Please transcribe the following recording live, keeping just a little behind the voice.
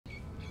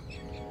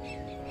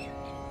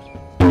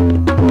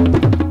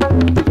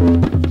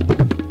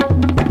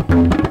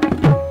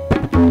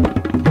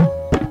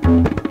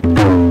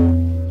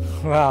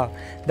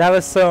That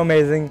was so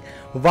amazing.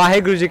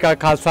 Vaheguru Ji Ka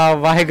Khalsa,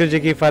 Vaheguru Ji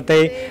Ki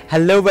Fateh.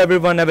 Hello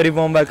everyone, a very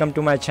warm welcome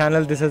to my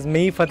channel. This is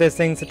me, Fateh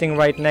Singh, sitting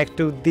right next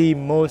to the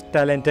most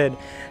talented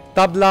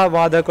Tabla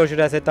Vadak, or should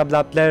I say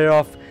Tabla player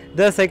of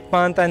the Sikh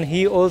Panth, and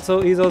he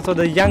is also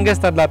the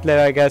youngest Tabla player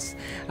I guess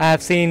I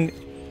have seen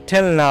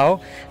till now,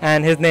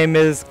 and his name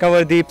is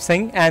Kanwardeep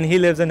Singh, and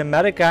he lives in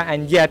America,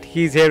 and yet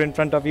he's here in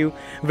front of you,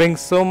 brings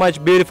so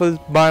much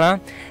beautiful bana,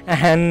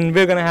 and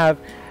we're gonna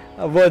have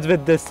words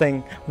with this thing.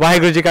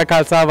 Vaheguru Ji Ka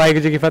Khalsa,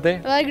 Vaheguru Ji Ki Fateh.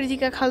 Vaheguru Ji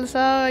Ka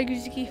Khalsa,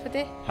 Vaheguru Ji Ki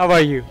Fateh. How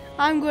are you?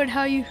 I'm good.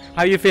 How are you?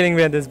 How are you feeling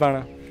with this bana?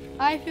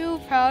 I feel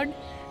proud.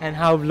 And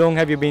how long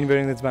have you been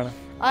wearing this bana?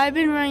 I've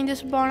been wearing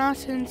this bana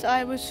since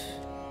I was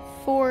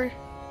 4.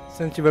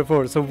 Since you were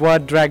 4. So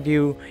what dragged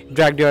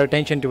your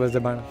attention towards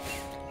the bana?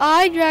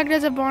 I dragged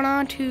as a bana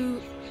to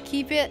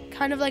keep it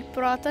kind of like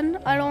Puratan.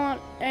 I don't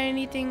want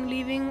anything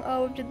leaving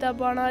out the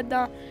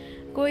bana.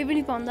 कोई भी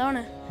नहीं पाਉਂਦਾ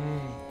ਹੁਣ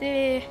ਤੇ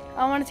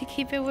I wanted to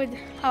keep it with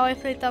how I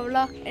play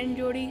tabla and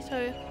jodi,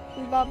 so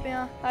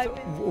babiyan.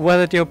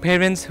 Was it your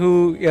parents who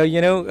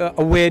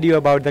aware you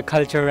about the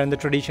culture and the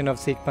tradition of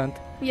Sikh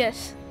Panth? Yes,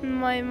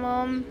 my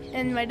mom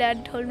and my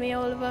dad told me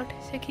all about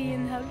Sikhi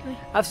and helped me.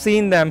 I've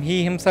seen them. He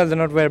himself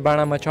does not wear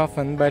bana much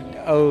often, but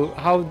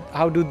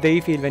how do they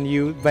feel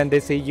when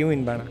they see you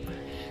in bana?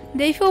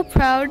 They feel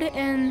proud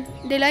and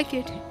they like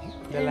it.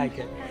 They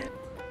like it.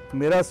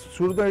 ਮੇਰਾ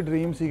ਸ਼ੁਰੂ ਤੋਂ ਹੀ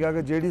dream ਸੀਗਾ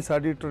ਕਿ ਜਿਹੜੀ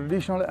ਸਾਡੀ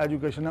traditional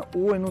education ਹੈ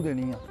ਉਹ ਇਹਨੂੰ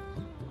ਦੇਣੀ ਆ,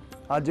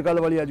 ਅੱਜ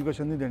ਕੱਲ੍ਹ ਵਾਲੀ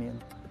ਐਜੂਕੇਸ਼ਨ ਨਹੀਂ ਦੇਣੀ।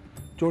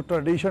 ਜੋ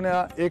ਟ੍ਰੈਡੀਸ਼ਨ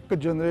ਆ ਇੱਕ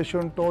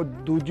ਜਨਰੇਸ਼ਨ ਤੋਂ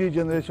ਦੂਜੀ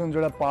ਜਨਰੇਸ਼ਨ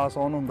ਜਿਹੜਾ ਪਾਸ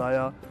ਆਨ ਹੁੰਦਾ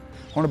ਆ।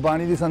 ਹੁਣ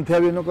ਬਾਣੀ ਦੀ ਸੰਥਿਆ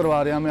ਵੀ ਇਹਨੂੰ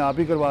ਕਰਵਾ ਰਿਹਾ, ਮੈਂ ਆਪ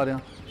ਹੀ ਕਰਵਾ ਰਿਹਾ।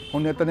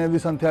 ਹੁਣ ਨਿਤਨੇਮ ਦੀ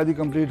ਸੰਥਿਆ ਦੀ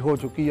ਕੰਪਲੀਟ ਹੋ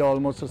ਚੁੱਕੀ ਆ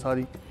ਆਲਮੋਸਟ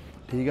ਸਾਰੀ,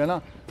 ਠੀਕ ਹੈ ਨਾ।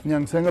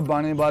 ਨਿਹੰਗ ਸਿੰਘ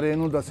ਬਾਣੇ ਬਾਰੇ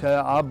ਇਹਨੂੰ ਦੱਸਿਆ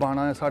ਆ, ਆਹ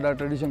ਬਾਣਾ ਹੈ ਸਾਡਾ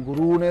ਟ੍ਰੈਡੀਸ਼ਨ,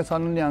 ਗੁਰੂ ਨੇ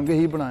ਸਾਨੂੰ ਨਿਹੰਗ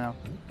ਹੀ ਬਣਾਇਆ,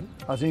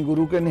 ਅਸੀਂ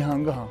ਗੁਰੂ ਕੇ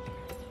ਨਿਹੰਗ ਹਾਂ,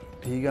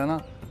 ਠੀਕ ਹੈ ਨਾ।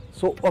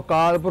 ਸੋ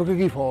ਅਕਾਲ ਪੁਰਖ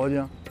ਦੀ ਫੌਜ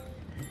ਆ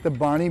ਤੇ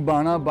ਬਾਣੀ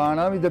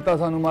ਬਾਣਾ ਵੀ ਦਿੱਤਾ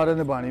ਸਾਨੂੰ ਮਹਾਰਾਜ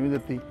ਨੇ, ਬਾਣੀ ਵੀ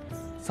ਦਿੱਤੀ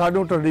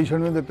ਸਾਨੂੰ,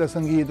 ਟ੍ਰੈਡੀਸ਼ਨ ਵੀ ਦਿੱਤੇ,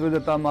 ਸੰਗੀਤ ਵੀ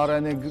ਦਿੱਤਾ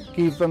ਮਹਾਰਾਜ ਨੇ,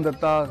 ਕੀਰਤਨ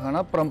ਦਿੱਤਾ ਹੈ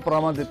ਨਾ,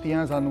 ਪਰੰਪਰਾਵਾਂ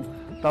ਦਿੱਤੀਆਂ ਸਾਨੂੰ,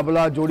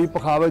 ਤਬਲਾ ਜੋੜੀ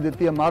ਪਖਾਵੇ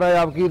ਦਿੱਤੀ ਹੈ। ਮਹਾਰਾਜ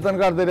ਆਪ ਕੀਰਤਨ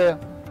ਕਰਦੇ ਰਹੇ,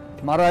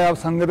 ਮਹਾਰਾਜ ਆਪ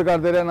ਸੰਗਤ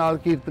ਕਰਦੇ ਰਹੇ ਨਾਲ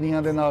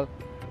ਕੀਰਤਨੀਆਂ ਦੇ ਨਾਲ,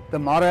 ਤੇ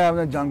ਮਹਾਰਾਜ ਆਪ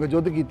ਨੇ ਜੰਗ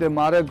ਯੁੱਧ ਕੀਤੇ।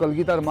 ਮਹਾਰਾਜ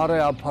ਕਲਗੀਧਰ ਮਹਾਰਾਜ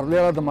ਆਪ ਫਰਲੇ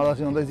ਵਾਲਾ ਦਮਾਲਾ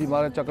ਸਿਉਂਦੇ ਸੀ,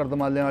 ਮਹਾਰਾਜ ਚੱਕਰ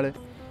ਦਮਾਲਿਆਂ ਵਾਲੇ,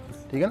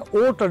 ਠੀਕ ਹੈ ਨਾ।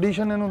 ਉਹ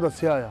ਟ੍ਰੈਡੀਸ਼ਨ ਇਹਨੂੰ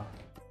ਦੱਸਿਆ ਆ।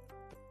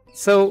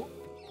 So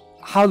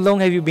how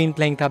long have you been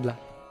playing tabla?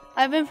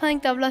 I've been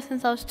playing tabla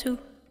since I was 2.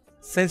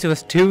 Since you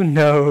was 2?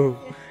 No.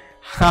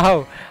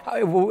 How?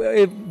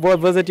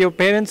 Was it your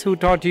parents who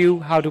taught you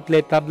how to play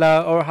tabla,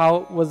 or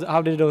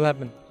how did it all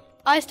happen?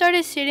 I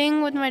started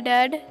sitting with my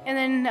dad,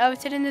 and then I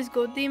would sit in this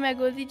godi, मैं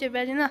godi च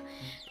बैठ जाना,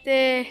 ते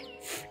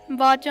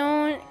बाद चों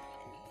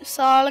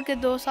साल के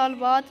 2 साल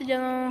बाद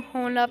ਜਦੋਂ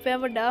ਹੋਣ ਲੱਗ ਪਿਆ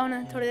ਵੱਡਾ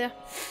ਹੋਣਾ ਥੋੜ੍ਹਾ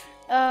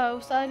ਜਿਹਾ,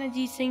 ਉਸਤਾਦ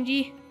ਰਣਜੀਤ ਸਿੰਘ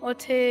ਜੀ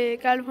ਉੱਥੇ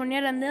ਕੈਲੀਫੋਰਨੀਆ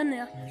ਰਹਿੰਦੇ ਹੁੰਦੇ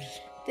ਆ,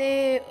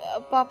 ਤੇ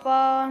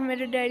ਪਾਪਾ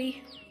ਮੇਰੇ ਡੈਡੀ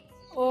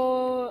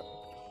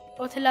ਉਹ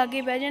ਉੱਥੇ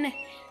ਲਾਗੇ ਬਹਿ ਜਾਣੇ,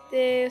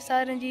 ਤੇ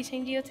ਉਸਤਾਦ ਰਣਜੀਤ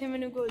ਸਿੰਘ ਜੀ ਉੱਥੇ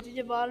ਮੈਨੂੰ ਗੋਦੀ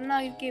 'ਚ ਬਾਲ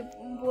ਨਾ ਕੇ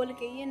ਬੋਲ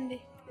ਕਹੀ ਜਾਂਦੇ।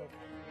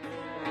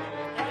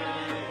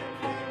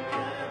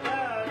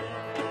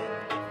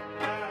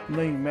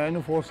 ਨਹੀਂ, ਮੈਂ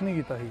ਇਹਨੂੰ ਫੋਰਸ ਨਹੀਂ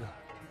ਕੀਤਾ ਸੀਗਾ,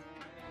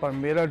 ਪਰ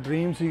ਮੇਰਾ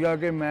ਡ੍ਰੀਮ ਸੀਗਾ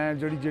ਕਿ ਮੈਂ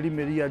ਜਿਹੜੀ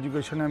ਮੇਰੀ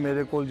ਐਜੂਕੇਸ਼ਨ ਹੈ,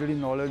 ਮੇਰੇ ਕੋਲ ਜਿਹੜੀ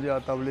ਨੌਲੇਜ ਆ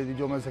ਤਬਲੇ ਦੀ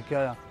ਜੋ ਮੈਂ ਸਿੱਖਿਆ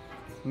ਆ,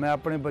 ਮੈਂ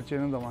ਆਪਣੇ ਬੱਚੇ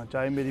ਨੂੰ ਦੇਵਾਂ,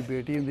 ਚਾਹੇ ਮੇਰੀ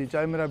ਬੇਟੀ ਹੁੰਦੀ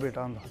ਚਾਹੇ ਮੇਰਾ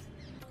ਬੇਟਾ ਹੁੰਦਾ।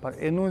 ਪਰ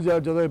ਇਹਨੂੰ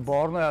ਜਦੋਂ ਇਹ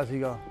ਬੋਰਨ ਹੋਇਆ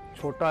ਸੀਗਾ,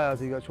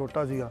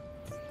 ਛੋਟਾ ਸੀਗਾ,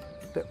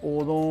 ਤੇ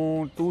ਉਦੋਂ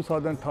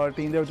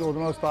 2013 ਦੇ ਵਿੱਚ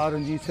ਉਦੋਂ ਮੈਂ ਉਸਤਾਦ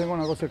ਰਣਜੀਤ ਸਿੰਘ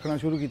ਹੋਣਾ ਕੋਲ ਸਿੱਖਣਾ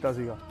ਸ਼ੁਰੂ ਕੀਤਾ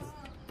ਸੀਗਾ,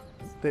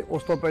 ਤੇ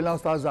ਉਸ ਤੋਂ ਪਹਿਲਾਂ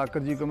ਉਸਤਾਦ ਜ਼ਾਕਰ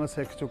ਜੀ ਕੋਲ ਮੈਂ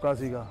ਸਿੱਖ ਚੁੱਕਾ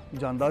ਸੀਗਾ,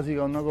 ਜਾਂਦਾ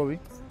ਸੀਗਾ ਉਹਨਾਂ ਕੋਲ ਵੀ।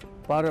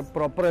 ਪਰ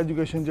ਪ੍ਰੋਪਰ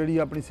ਐਜੂਕੇਸ਼ਨ ਜਿਹੜੀ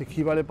ਆਪਣੀ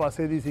ਸਿੱਖੀ ਵਾਲੇ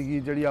ਪਾਸੇ ਦੀ ਸੀਗੀ,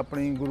 ਜਿਹੜੀ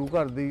ਆਪਣੀ ਗੁਰੂ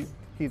ਘਰ ਦੀ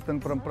ਕੀਰਤਨ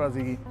ਪਰੰਪਰਾ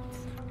ਸੀਗੀ,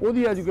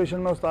 ਉਹਦੀ ਐਜੂਕੇਸ਼ਨ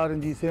ਮੈਂ ਉਸਤਾਦ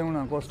ਰਣਜੀਤ ਸਿੰਘ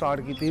ਹੋਣਾ ਕੋਲ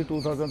ਸਟਾਰਟ ਕੀਤੀ ਸੀ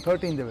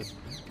 2013 ਦੇ ਵਿੱਚ,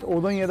 ਤੇ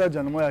ਉਦੋਂ ਹੀ ਇਹਦਾ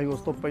ਜਨਮ ਹੋਇਆ ਸੀ।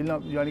 ਉਸ ਤੋਂ ਪਹਿਲਾਂ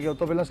ਯਾਨੀ ਕਿ ਉਸ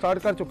ਤੋਂ ਪਹਿਲਾਂ ਸਟਾਰਟ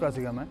ਕਰ ਚੁੱਕਾ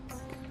ਸੀਗਾ ਮੈਂ।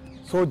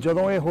 ਸੋ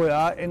ਜਦੋਂ ਇਹ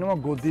ਹੋਇਆ, ਇਹਨੂੰ ਮੈਂ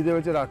ਗੋਦੀ ਦੇ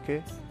ਵਿੱਚ ਰੱਖ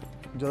ਕੇ,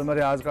 ਜਦੋਂ ਮੈਂ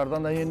ਰਿਆਜ਼ ਕਰਦਾ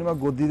ਹੁੰਦਾ ਸੀ, ਇਹਨੂੰ ਮੈਂ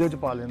ਗੋਦੀ ਦੇ ਵਿੱਚ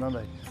ਪਾ ਲੈਂਦਾ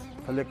ਹੁੰਦਾ ਸੀ,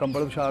 ਥੱਲੇ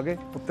ਕੰਬਲ ਵਿਛਾ ਕੇ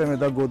ਉੱਤੇ ਮੈਂ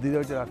ਤਾਂ ਗੋਦੀ ਦੇ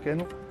ਵਿੱਚ ਰੱਖ ਕੇ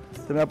ਇਹਨੂੰ,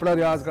 ਤੇ ਮੈਂ ਆਪਣਾ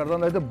ਰਿਆਜ਼ ਕਰਦਾ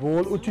ਹੁੰਦਾ ਸੀ, ਤੇ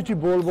ਉੱਚੀ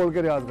ਬੋਲ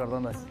ਕੇ ਰਿਆਜ਼ ਕਰਦਾ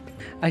ਹੁੰਦਾ ਸੀ।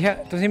 ਅੱਛਾ,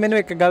 ਤੁਸੀਂ ਮੈਨੂੰ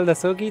ਇੱਕ ਗੱਲ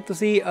ਦੱਸੋ ਕਿ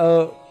ਤੁਸੀਂ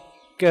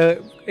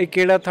ਇਹ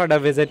ਕਿਹੜਾ ਤੁਹਾਡਾ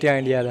ਵਿਜ਼ਿਟ ਆ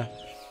ਇੰਡੀਆ ਦਾ?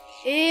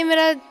 ਇਹ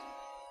ਮੇਰਾ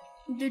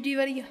ਦੂਜੀ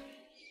ਵਾਰੀ ਆ।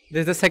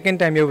 This is the second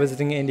time you're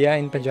visiting India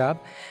in Punjab,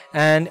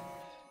 and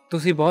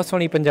ਤੁਸੀਂ ਬਹੁਤ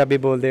ਸੋਹਣੀ ਪੰਜਾਬੀ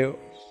ਬੋਲਦੇ ਹੋ।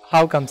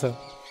 How come so?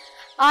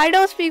 I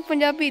don't speak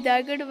Punjabi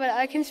that good, but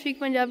I can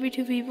speak Punjabi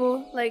to people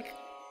like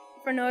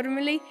for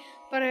normally.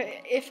 But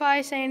if I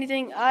say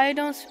anything,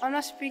 I'm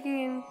not speaking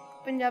in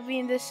Punjabi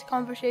in this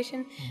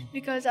conversation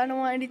because I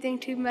don't want anything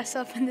to mess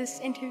up in this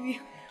interview.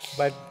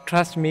 But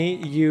trust me,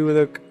 you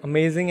look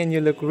amazing and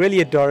you look really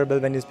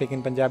adorable when you speak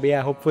in Punjabi.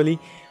 I hopefully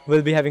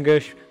will be having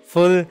a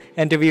full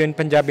interview in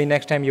Punjabi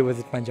next time you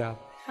visit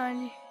Punjab.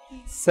 ਹਾਂਜੀ।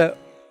 So,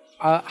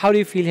 how do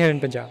you feel here in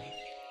Punjab?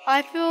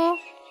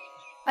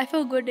 I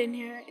feel good in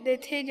here.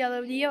 ਇੱਥੇ ਜ਼ਿਆਦਾ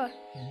ਵਧੀਆ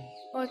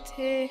ਵਾ,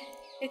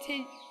 ਇੱਥੇ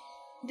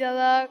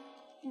ਜ਼ਿਆਦਾ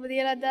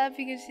ਵਧੀਆ ਲੱਗਦਾ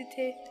because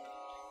ਇੱਥੇ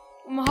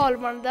ਮਾਹੌਲ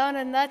ਬਣਦਾ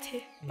ਰਹਿੰਦਾ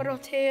ਇੱਥੇ, ਪਰ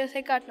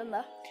ਉੱਥੇ ਘੱਟ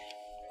ਹੁੰਦਾ।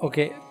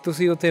 Okay,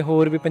 ਤੁਸੀਂ ਉੱਥੇ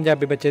ਹੋਰ ਵੀ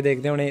ਪੰਜਾਬੀ ਬੱਚੇ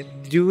ਦੇਖਦੇ ਹੋਣੇ,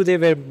 do they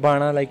wear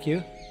bana like you?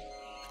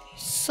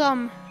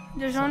 Some,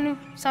 there's only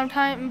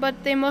sometimes,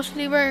 but they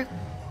mostly wear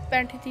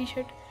panty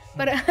t-shirt.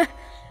 But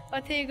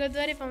ਉੱਥੇ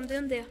ਗੁਰਦੁਆਰੇ ਪਾਉਂਦੇ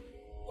ਹੁੰਦੇ ਆ.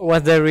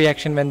 What's their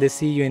reaction when they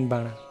see you in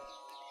Bana?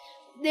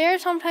 They're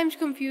sometimes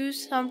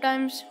confused,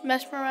 sometimes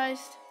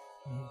mesmerized,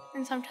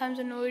 and sometimes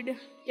annoyed.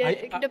 Yeah,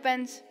 it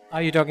depends.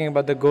 Are you talking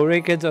about the Gore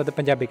kids or the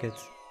Punjabi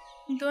kids?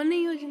 ਦੋਨੇ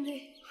ਹੀ ਹੋ ਜਾਂਦੇ.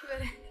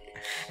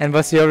 And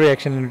what's your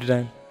reaction in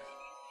return?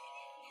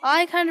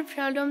 I kind of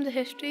show them the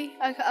history.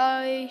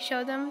 I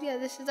show them, yeah,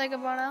 this is like a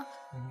Bana.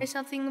 It's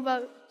nothing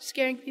about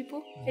scaring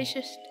people. It's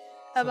just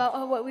about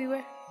what we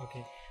were.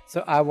 Okay.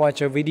 So I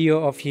watched a video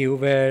of you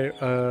where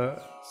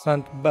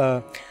Sant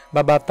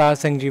Baba Avtar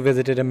Singh ji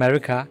visited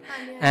America,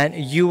 and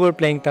you were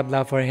playing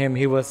tabla for him.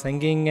 He was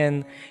singing,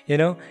 and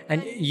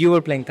and you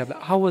were playing tabla.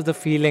 How was the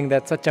feeling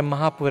that such a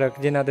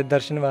Mahapurak, jinna de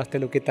darshan waste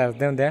loki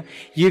tarde hunde hain,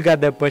 you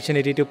got the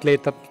opportunity to play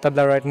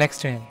tabla right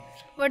next to him?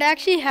 What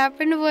actually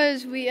happened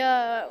was we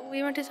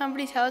went to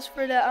somebody's house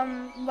for the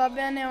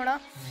ਬਾਬਿਆਂ ਨੇ ਆਉਣਾ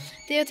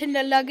ਤੇ ਉੱਥੇ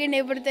ਲਾਗੇ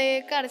neighbour ਦੇ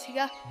ਘਰ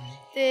ਸੀਗਾ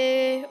ਤੇ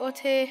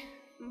ਉੱਥੇ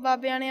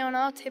ਬਾਬਿਆਂ ਨੇ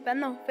ਆਉਣਾ ਉੱਥੇ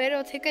ਪਹਿਲਾਂ ਫਿਰ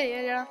ਉੱਥੇ ਘਰੇ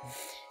ਆ ਜਾਣਾ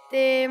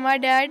ਤੇ ਮਾਈ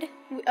ਡੈਡ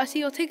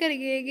ਅਸੀਂ ਉੱਥੇ ਘਰ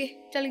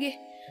ਚਲ ਗਏ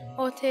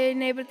ਉੱਥੇ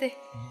ਨੇਬਰ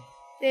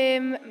ਤੇ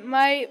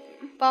ਮਾਈ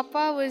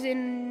papa was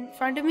in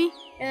front of me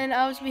and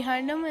I was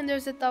behind him, and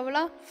there's a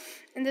tabla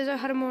and there's a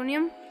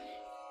harmonium,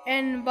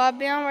 and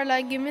ਬਾਬਿਆਂ were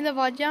like give me the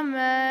ਵਾਜਾ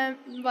ਮੈਂ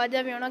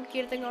ਵਾਜਾ ਵਜਾਉਣਾ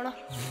ਕੀਰਤਨ ਗਾਉਣਾ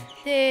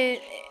ਤੇ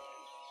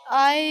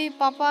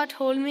papa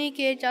told me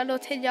ਕਿ ਚੱਲ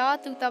ਉੱਥੇ ਜਾ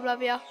ਤੂੰ ਤਬਲਾ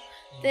ਪਿਆ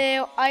ਤੇ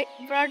I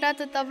brought out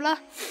the tabla,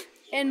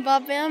 and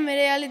ਬਾਬਿਆਂ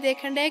ਮੇਰੇ ਵਾਲੀ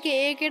ਦੇਖਣ ਡੇ ਕਿ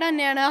ਇਹ ਕਿਹੜਾ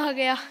ਨਿਆਣਾ ਹੋ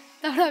ਗਿਆ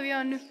ਤਬਲਾ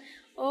ਵਜਾਉਣ ਨੂੰ.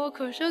 ਉਹ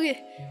ਖੁਸ਼ ਹੋ ਗਏ.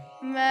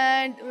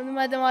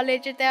 ਮੈਂ ਦਮਾਲੇ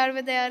 'ਚ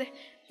ਤਿਆਰ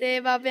ਤੇ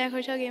ਬਾਬਿਆਂ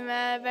ਖੁਸ਼ ਹੋ ਗਏ.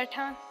 ਮੈਂ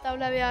ਬੈਠਾ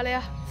ਤਬਲਾ ਵਜਾ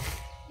ਲਿਆ.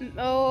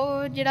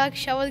 ਉਹ ਜਿਹੜਾ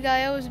ਸ਼ਬਦ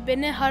ਗਾਇਆ ਉਸ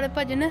ਬਿਨ ਹਰ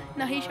ਭਜਨ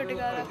ਨਹੀਂ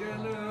ਛੁਟਕਾਰਾ.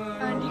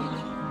 ਹਾਂਜੀ.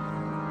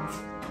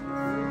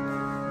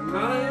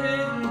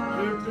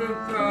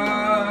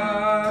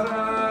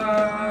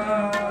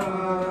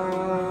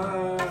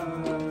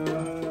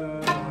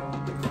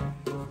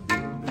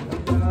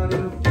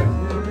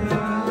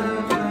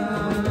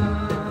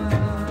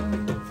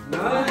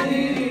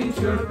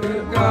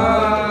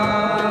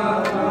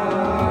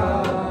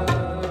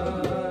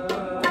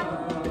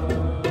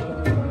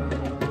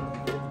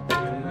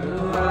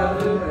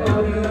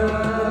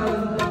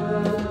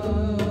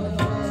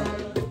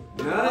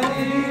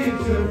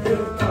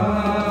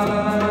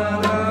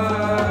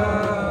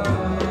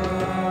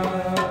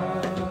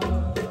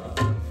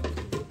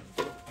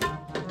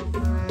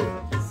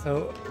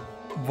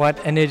 What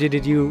energy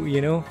did you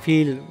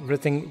feel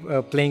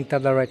playing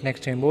tabla right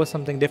next to him? Was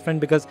something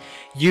different? Because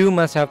you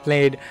must have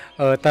played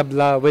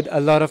tabla with a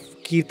lot of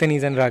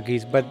kirtanis and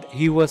ragis, but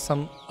he was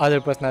some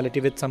other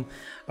personality with some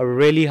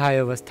really high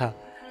avastha.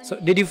 So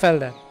did you feel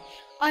that?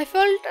 I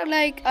felt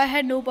like I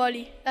had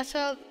nobody. That's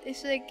how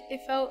it's like.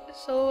 It felt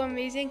so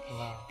amazing.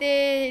 ਤੇ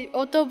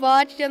ਉਹ ਤੋਂ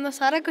ਬਾਅਦ ਜਦੋਂ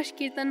ਸਾਰਾ ਕੁਝ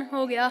ਕੀਰਤਨ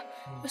ਹੋ ਗਿਆ,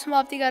 ਉਹ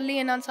ਸਮਾਪਤੀ ਕਰ ਲਈ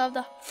ਆਨੰਦ ਸਾਹਿਬ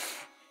ਦਾ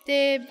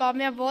ਤੇ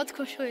ਬਾਬਿਆਂ ਬਹੁਤ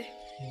ਖੁਸ਼ ਹੋਏ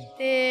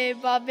ਤੇ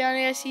ਬਾਬਿਆਂ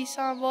ਨੇ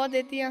ਅਸੀਸਾਂ ਬਹੁਤ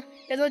ਦਿੱਤੀਆਂ.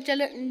 ਜਦੋਂ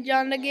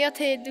ਜਾਣ ਲੱਗੇ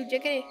ਉੱਥੇ ਦੂਜੇ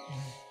ਘਰੇ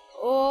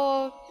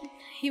ਉਹ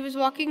ਹੀ ਵਾਸ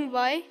ਵਾਕਿੰਗ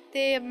ਬਾਏ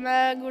ਤੇ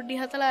ਮੈਂ ਗੋਡੀ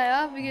ਹੱਥ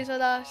ਲਾਇਆ ਬਿਕਾਜ਼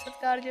ਉਹਦਾ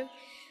ਸਤਿਕਾਰਯੋਗ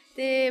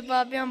ਤੇ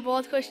ਬਾਬਿਆਂ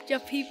ਬਹੁਤ ਖੁਸ਼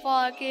ਜੱਫੀ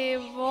ਪਾ ਕੇ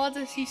ਬਹੁਤ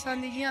ਅਸੀਸਾਂ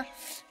ਦਿੱਤੀਆਂ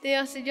ਤੇ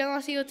ਜਦੋਂ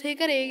ਅਸੀਂ ਉੱਥੇ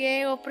ਘਰੇ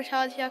ਗਏ ਉਹ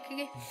ਪ੍ਰਸ਼ਾਦ ਛਕ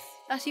ਕੇ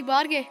ਅਸੀਂ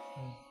ਬਾਹਰ ਗਏ.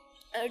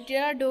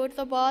 ਜਿਹੜਾ ਡੋਰ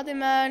ਤੋਂ ਬਾਅਦ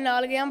ਮੈਂ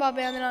ਨਾਲ ਗਿਆ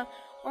ਬਾਬਿਆਂ ਦੇ ਨਾਲ.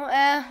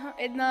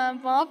 ਉਹ ਇੱਦਾਂ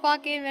ਬਾਂਹ ਪਾ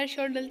ਕੇ ਮੇਰੇ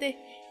ਸ਼ੋਲਡਰ 'ਤੇ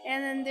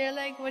and then they're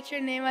like what's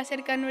your name? I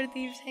said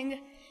Kanwardeep Singh,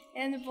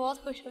 and ਬਹੁਤ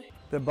ਖੁਸ਼ ਹੋਏ.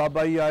 ਤੇ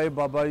ਬਾਬਾ ਜੀ ਆਏ,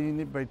 ਬਾਬਾ ਜੀ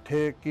ਨੇ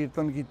ਬੈਠੇ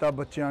ਕੀਰਤਨ ਕੀਤਾ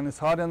ਬੱਚਿਆਂ ਨੇ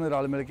ਸਾਰਿਆਂ ਨੇ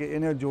ਰਲ ਮਿਲ ਕੇ.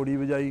 ਇਹਨੇ ਜੋੜੀ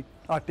ਵਜਾਈ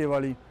ਆਟੇ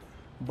ਵਾਲੀ.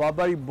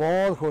 ਬਾਬਾ ਜੀ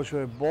ਬਹੁਤ ਖੁਸ਼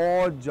ਹੋਏ,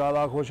 ਬਹੁਤ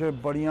ਜ਼ਿਆਦਾ ਖੁਸ਼ ਹੋਏ.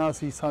 ਬੜੀਆਂ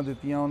ਅਸੀਸਾਂ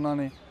ਦਿੱਤੀਆਂ ਉਹਨਾਂ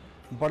ਨੇ,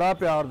 ਬੜਾ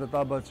ਪਿਆਰ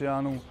ਦਿੱਤਾ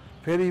ਬੱਚਿਆਂ ਨੂੰ.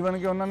 ਫਿਰ ਈਵਨ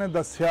ਕਿ ਉਹਨਾਂ ਨੇ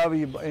ਦੱਸਿਆ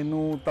ਵੀ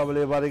ਇਹਨੂੰ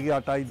ਤਬਲੇ ਬਾਰੇ ਕਿ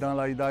ਆਟਾ ਇੱਦਾਂ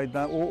ਲਾਈਦਾ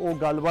ਇੱਦਾਂ. ਉਹ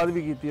ਗੱਲਬਾਤ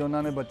ਵੀ ਕੀਤੀ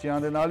ਉਹਨਾਂ ਨੇ, ਬੱਚਿਆਂ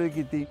ਦੇ ਨਾਲ ਵੀ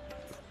ਕੀਤੀ,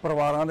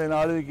 ਪਰਿਵਾਰਾਂ ਦੇ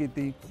ਨਾਲ ਵੀ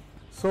ਕੀਤੀ.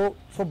 ਸੋ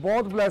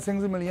ਬਹੁਤ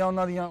ਬਲੈਸਿੰਗਸ ਮਿਲੀਆਂ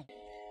ਉਹਨਾਂ ਦੀਆਂ.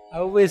 I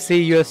always see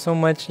you're so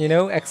much,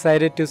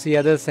 excited to see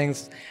other Singhs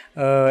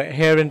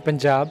here in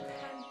Punjab.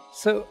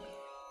 So,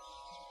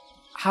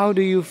 how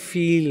do you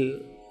feel?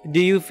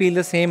 Do you feel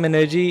the same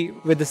energy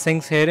with the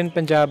Singhs here in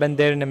Punjab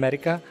and there in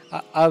America?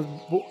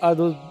 Are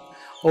those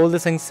all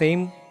the Singhs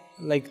same?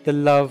 Like the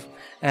love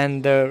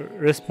and the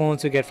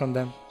response you get from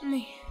them? No,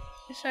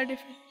 it's not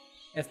different.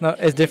 It's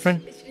not. It's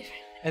different. It's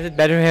different. Is it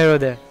better here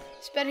or there?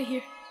 It's better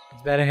here.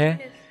 It's better here.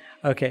 Yes.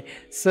 Okay,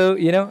 so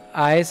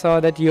I saw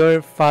that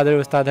your father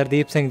Ustad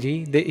Hardeep Singh ji,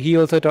 he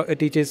also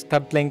teaches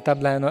playing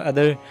tabla and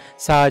other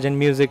saj and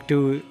music to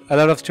a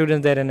lot of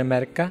students there in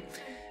America.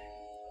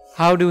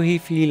 How do he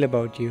feel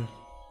about you?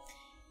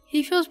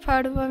 He feels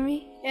proud about me,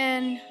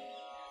 and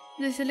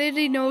there's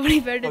literally nobody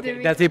better than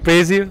me. Does he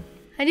praise you?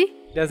 Honey?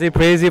 Does he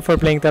praise you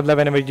for playing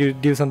tabla whenever you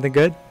do something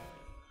good?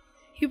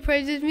 He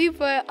praises me,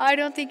 but I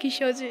don't think he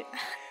shows it.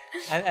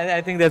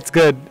 I think that's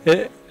good.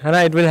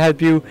 Hana, it will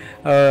help you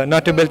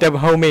not to build up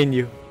home in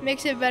you.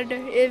 Makes it better.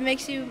 It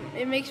makes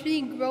me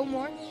grow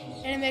more,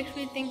 and it makes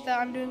me think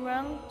that I'm doing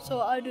wrong, so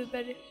I'll do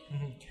better.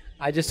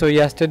 I just saw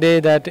yesterday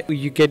that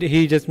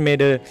he just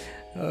made a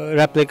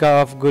replica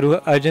of Guru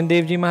Arjan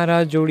Dev Ji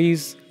Maharaj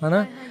Jodis,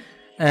 Hana,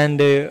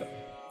 and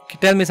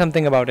Tell me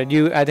something about it.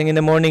 I think in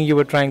the morning you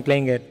were trying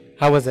playing it.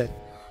 How was it?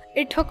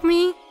 It took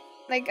me,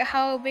 like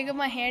how big of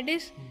my hand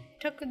is,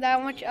 took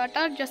that much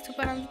atta just to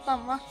put on the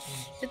tamma.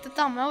 The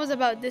tamma was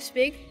about this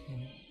big,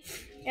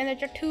 and the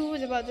chattu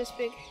was about this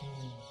big.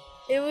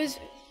 It was,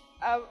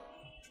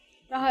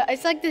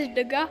 it's like this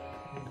daga,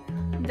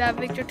 that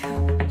big chattu.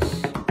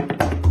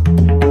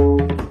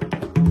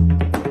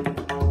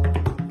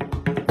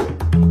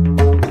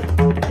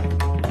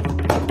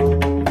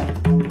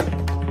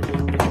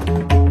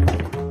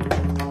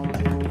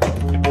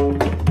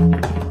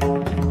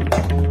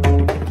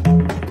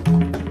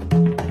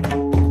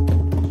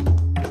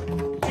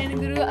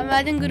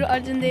 Imagine Guru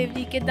Arjan Dev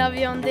Ji kidda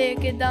vayonde,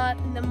 kidda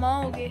namma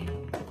hoge,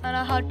 and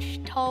how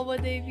tall were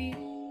they be,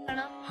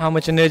 How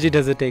much energy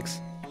does it take?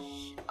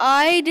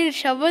 I did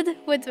Shabad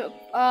with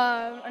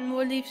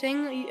Kanwardeep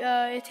Singh.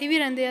 Ithe bhi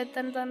rehndे a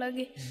Tarn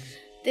lage.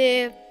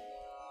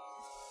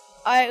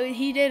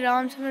 He did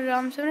Ram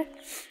Samar,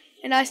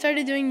 and I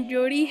started doing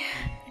Jodi.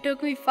 It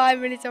took me 5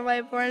 minutes of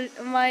my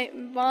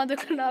baah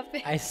dukhna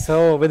pe. I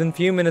saw within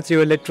few minutes you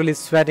were literally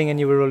sweating and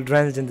you were all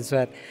drenched in the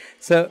sweat.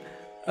 So,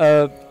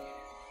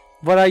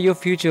 what are your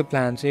future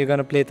plans? So you're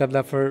gonna play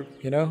tabla for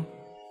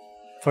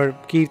for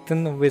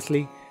Kirtan,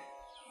 obviously.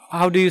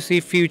 How do you see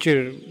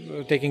future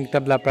taking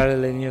tabla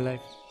parallel in your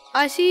life?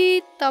 I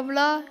see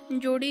tabla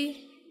Jodi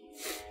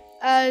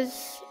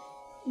as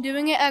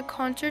doing it at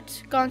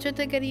concerts. Concert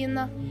te kari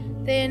na.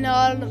 Te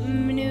naal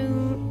menu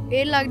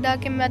ਇਹ ਲੱਗਦਾ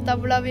ਕਿ ਮੈਂ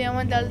ਤਬਲਾ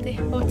ਵਜਾਵਾਂ ਦਲ ਤੇ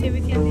ਉੱਥੇ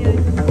ਵੀ ਜਾਂਦੀ ਆ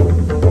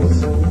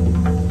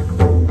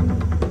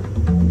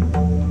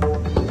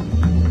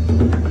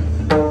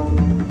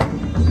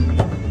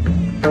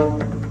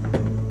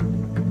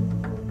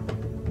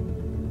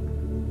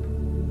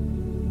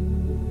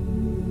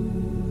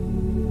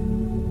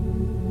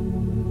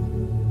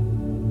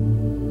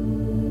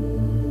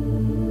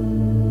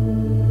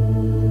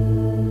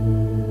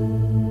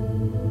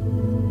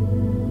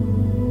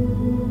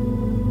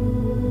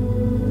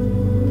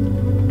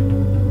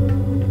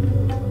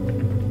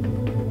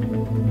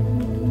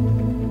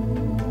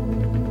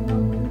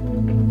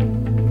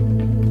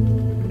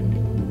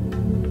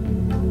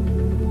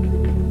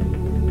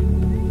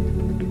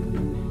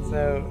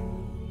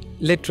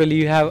Literally,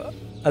 you have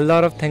a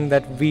lot of things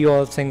that we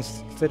all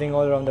sitting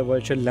all around the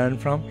world should learn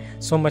from.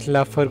 So much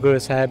love for Guru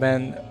Sahib,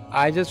 and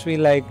I just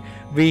feel like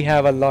we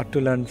have a lot to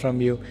learn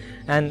from you.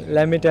 And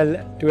let me tell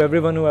to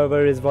everyone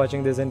whoever is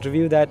watching this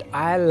interview that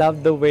I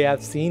love the way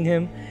I've seen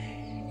him.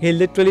 He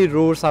literally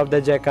roars out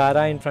the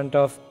Jaikara in front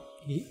of.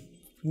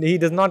 He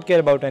does not care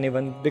about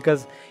anyone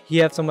because he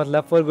has so much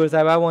love for Guru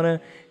Sahib.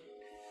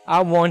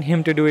 I want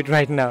him to do it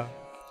right now.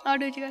 I'll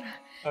do it.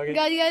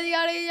 गाजी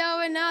गाड़ी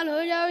जावे नाल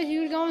हो जावे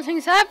श्री गोबिंद सिंह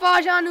साहब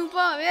पाशा नु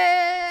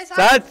भावे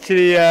सत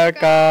श्री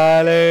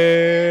अकाल.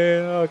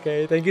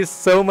 Okay, thank you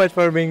so much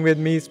for being with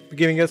me,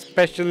 giving a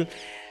special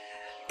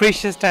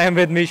precious time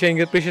with me, sharing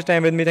your precious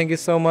time with me. Thank you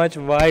so much.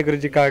 Waheguru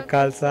ji का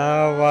खालसा,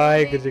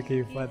 वाहिगुरु जी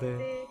की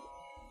फतेह.